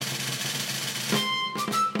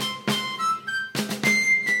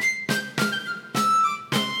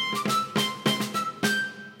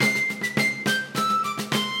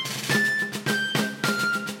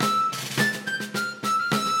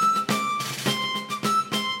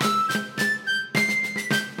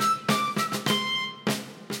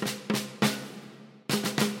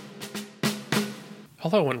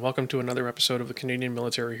Hello and welcome to another episode of the Canadian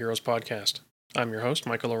Military Heroes Podcast. I'm your host,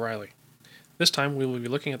 Michael O'Reilly. This time we will be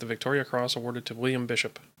looking at the Victoria Cross awarded to William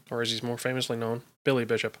Bishop, or as he's more famously known, Billy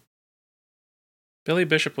Bishop. Billy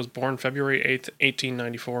Bishop was born February 8,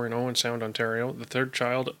 1894 in Owen Sound, Ontario, the third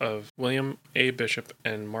child of William A. Bishop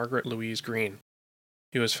and Margaret Louise Green.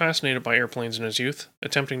 He was fascinated by airplanes in his youth,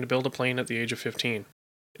 attempting to build a plane at the age of 15.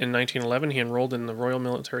 In 1911 he enrolled in the Royal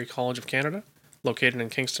Military College of Canada, located in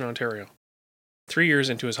Kingston, Ontario. 3 years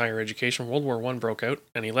into his higher education, World War I broke out,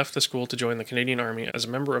 and he left the school to join the Canadian Army as a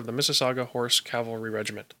member of the Mississauga Horse Cavalry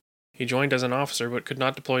Regiment. He joined as an officer but could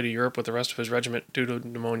not deploy to Europe with the rest of his regiment due to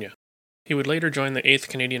pneumonia. He would later join the 8th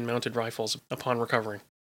Canadian Mounted Rifles upon recovering.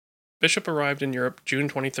 Bishop arrived in Europe June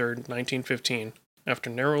 23, 1915, after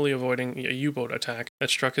narrowly avoiding a U-boat attack that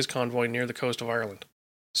struck his convoy near the coast of Ireland.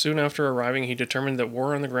 Soon after arriving, he determined that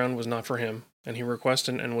war on the ground was not for him, and he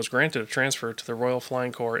requested and was granted a transfer to the Royal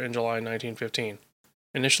Flying Corps in July 1915,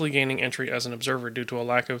 initially gaining entry as an observer due to a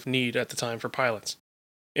lack of need at the time for pilots.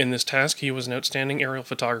 In this task, he was an outstanding aerial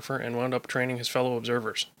photographer and wound up training his fellow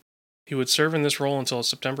observers. He would serve in this role until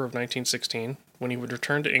September of 1916, when he would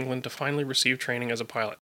return to England to finally receive training as a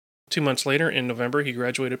pilot. 2 months later, in November, he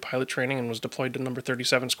graduated pilot training and was deployed to No.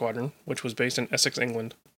 37 Squadron, which was based in Essex,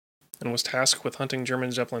 England, and was tasked with hunting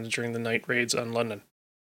German Zeppelins during the night raids on London.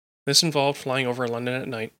 This involved flying over London at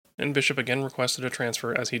night, and Bishop again requested a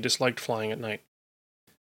transfer as he disliked flying at night.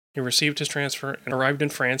 He received his transfer and arrived in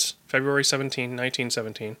France February 17,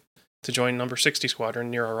 1917, to join No. 60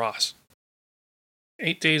 Squadron near Arras.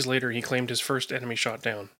 8 days later, he claimed his first enemy shot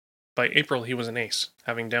down. By April, he was an ace,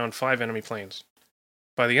 having downed 5 enemy planes.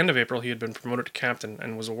 By the end of April, he had been promoted to captain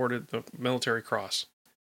and was awarded the Military Cross.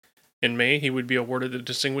 In May, he would be awarded the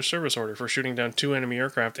Distinguished Service Order for shooting down 2 enemy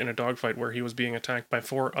aircraft in a dogfight where he was being attacked by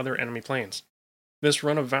 4 other enemy planes. This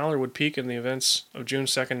run of valor would peak in the events of June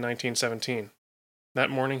 2, 1917. That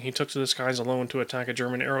morning, he took to the skies alone to attack a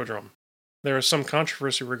German aerodrome. There is some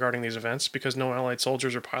controversy regarding these events because no Allied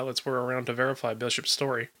soldiers or pilots were around to verify Bishop's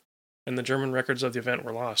story, and the German records of the event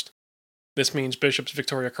were lost. This means Bishop's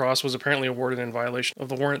Victoria Cross was apparently awarded in violation of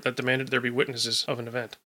the warrant that demanded there be witnesses of an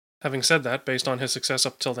event. Having said that, based on his success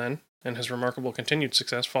up till then, and his remarkable continued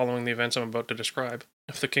success following the events I'm about to describe,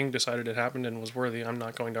 if the king decided it happened and was worthy, I'm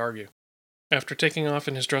not going to argue. After taking off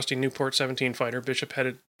in his trusty Newport 17 fighter, Bishop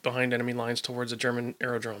headed behind enemy lines towards a German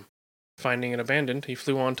aerodrome. Finding it abandoned, he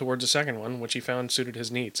flew on towards a second one, which he found suited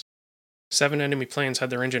his needs. 7 enemy planes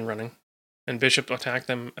had their engine running, and Bishop attacked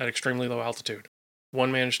them at extremely low altitude.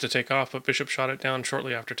 One managed to take off, but Bishop shot it down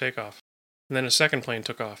shortly after takeoff. And then a second plane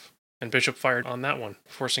took off, and Bishop fired on that one,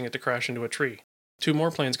 forcing it to crash into a tree. 2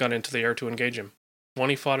 more planes got into the air to engage him.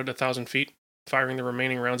 One he fought at 1,000 feet, firing the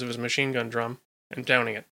remaining rounds of his machine gun drum and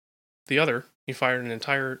downing it. The other, he fired an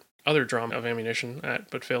entire other drum of ammunition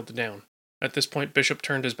at, but failed to down. At this point, Bishop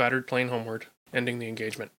turned his battered plane homeward, ending the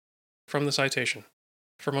engagement. From the citation: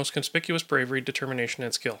 for most conspicuous bravery, determination,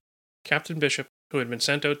 and skill. Captain Bishop, who had been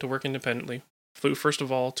sent out to work independently, flew first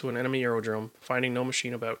of all to an enemy aerodrome, finding no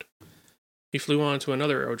machine about. He flew on to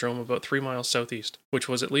another aerodrome about 3 miles southeast, which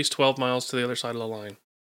was at least 12 miles to the other side of the line.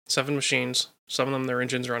 7 machines, some of them their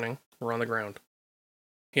engines running, were on the ground.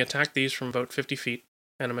 He attacked these from about 50 feet,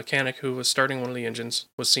 and a mechanic who was starting one of the engines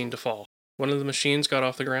was seen to fall. One of the machines got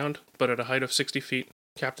off the ground, but at a height of 60 feet,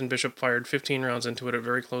 Captain Bishop fired 15 rounds into it at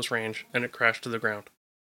very close range, and it crashed to the ground.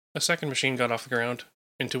 A second machine got off the ground,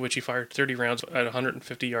 into which he fired 30 rounds at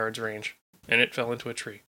 150 yards range, and it fell into a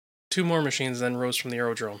tree. 2 more machines then rose from the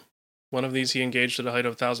aerodrome. One of these he engaged at a height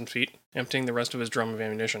of 1,000 feet, emptying the rest of his drum of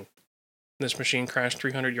ammunition. This machine crashed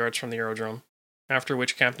 300 yards from the aerodrome, after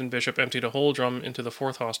which Captain Bishop emptied a whole drum into the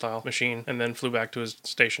 4th hostile machine and then flew back to his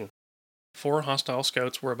station. 4 hostile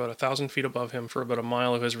scouts were about 1,000 feet above him for about a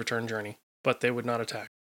mile of his return journey, but they would not attack.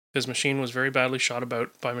 His machine was very badly shot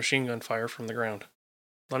about by machine gun fire from the ground.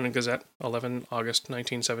 London Gazette, 11 August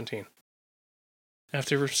 1917.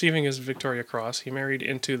 After receiving his Victoria Cross, he married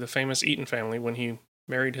into the famous Eaton family when he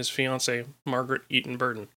married his fiancée, Margaret Eaton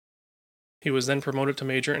Burden. He was then promoted to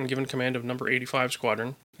major and given command of No. 85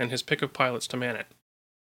 Squadron, and his pick of pilots to man it.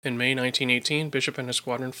 In May 1918, Bishop and his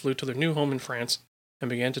squadron flew to their new home in France and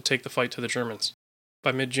began to take the fight to the Germans.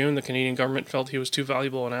 By mid-June, the Canadian government felt he was too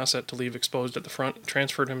valuable an asset to leave exposed at the front and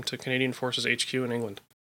transferred him to Canadian Forces HQ in England.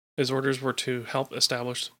 His orders were to help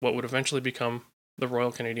establish what would eventually become the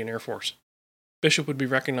Royal Canadian Air Force. Bishop would be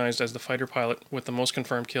recognized as the fighter pilot with the most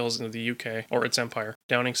confirmed kills in the UK or its empire,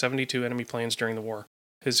 downing 72 enemy planes during the war.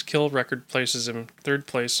 His kill record places him 3rd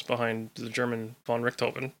place behind the German von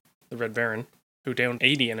Richthofen, the Red Baron, who downed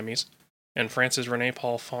 80 enemies, and France's René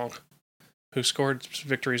Paul Fonck, who scored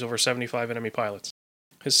victories over 75 enemy pilots.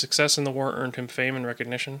 His success in the war earned him fame and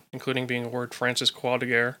recognition, including being awarded Francis Croix de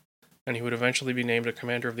Guerre, and he would eventually be named a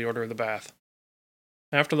commander of the Order of the Bath.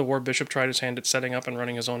 After the war, Bishop tried his hand at setting up and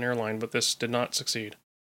running his own airline, but this did not succeed.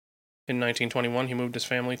 In 1921, he moved his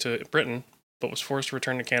family to Britain, but was forced to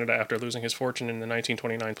return to Canada after losing his fortune in the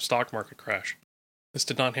 1929 stock market crash. This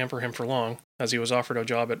did not hamper him for long, as he was offered a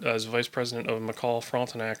job as vice president of McCall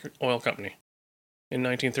Frontenac Oil Company. In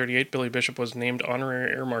 1938, Billy Bishop was named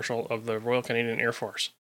Honorary Air Marshal of the Royal Canadian Air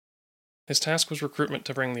Force. His task was recruitment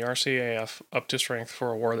to bring the RCAF up to strength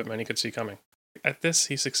for a war that many could see coming. At this,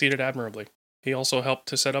 he succeeded admirably. He also helped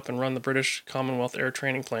to set up and run the British Commonwealth Air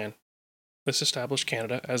Training Plan. This established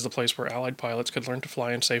Canada as the place where Allied pilots could learn to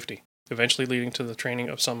fly in safety, eventually leading to the training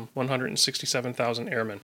of some 167,000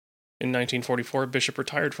 airmen. In 1944, Bishop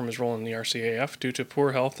retired from his role in the RCAF due to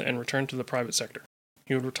poor health and returned to the private sector.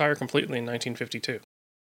 He would retire completely in 1952.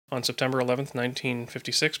 On September 11,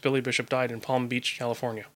 1956, Billy Bishop died in Palm Beach,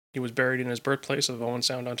 California. He was buried in his birthplace of Owen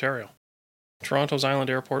Sound, Ontario. Toronto's Island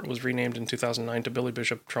Airport was renamed in 2009 to Billy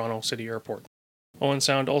Bishop Toronto City Airport. Owen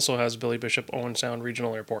Sound also has Billy Bishop Owen Sound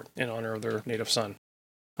Regional Airport in honor of their native son.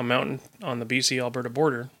 A mountain on the BC-Alberta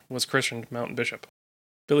border was christened Mount Bishop.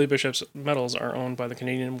 Billy Bishop's medals are owned by the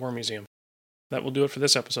Canadian War Museum. That will do it for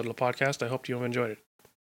this episode of the podcast. I hope you have enjoyed it.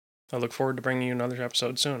 I look forward to bringing you another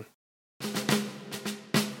episode soon.